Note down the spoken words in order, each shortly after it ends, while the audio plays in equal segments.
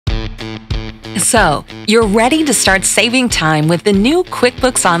So, you're ready to start saving time with the new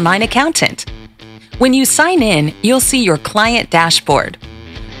QuickBooks Online Accountant. When you sign in, you'll see your client dashboard.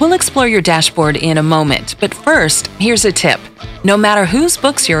 We'll explore your dashboard in a moment, but first, here's a tip. No matter whose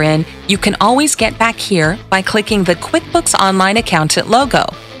books you're in, you can always get back here by clicking the QuickBooks Online Accountant logo.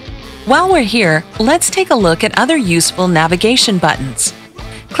 While we're here, let's take a look at other useful navigation buttons.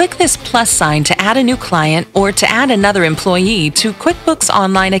 Click this plus sign to add a new client or to add another employee to QuickBooks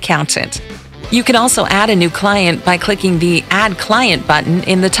Online Accountant. You can also add a new client by clicking the Add Client button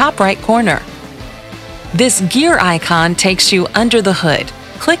in the top right corner. This gear icon takes you under the hood.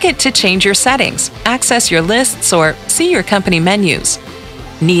 Click it to change your settings, access your lists, or see your company menus.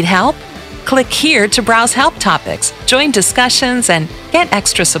 Need help? Click here to browse help topics, join discussions, and get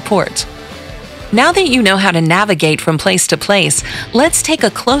extra support. Now that you know how to navigate from place to place, let's take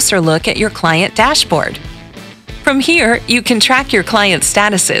a closer look at your client dashboard. From here, you can track your client's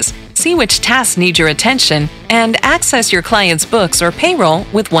statuses, see which tasks need your attention, and access your client's books or payroll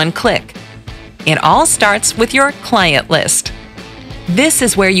with one click. It all starts with your client list. This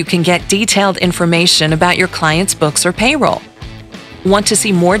is where you can get detailed information about your client's books or payroll. Want to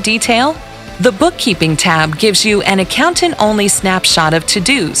see more detail? The Bookkeeping tab gives you an accountant-only snapshot of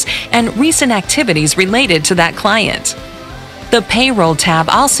to-dos and recent activities related to that client. The Payroll tab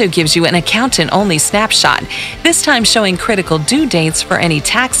also gives you an accountant-only snapshot, this time showing critical due dates for any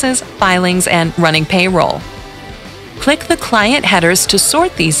taxes, filings, and running payroll. Click the client headers to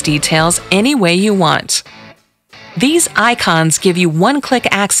sort these details any way you want. These icons give you one-click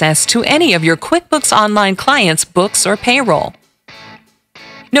access to any of your QuickBooks Online clients' books or payroll.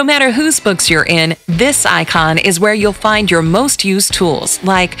 No matter whose books you're in, this icon is where you'll find your most used tools,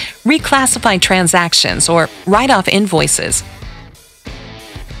 like reclassify transactions or write off invoices.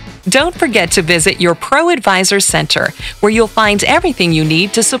 Don't forget to visit your Pro Advisor Center, where you'll find everything you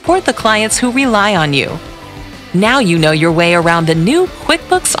need to support the clients who rely on you. Now you know your way around the new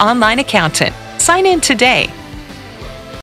QuickBooks Online Accountant. Sign in today.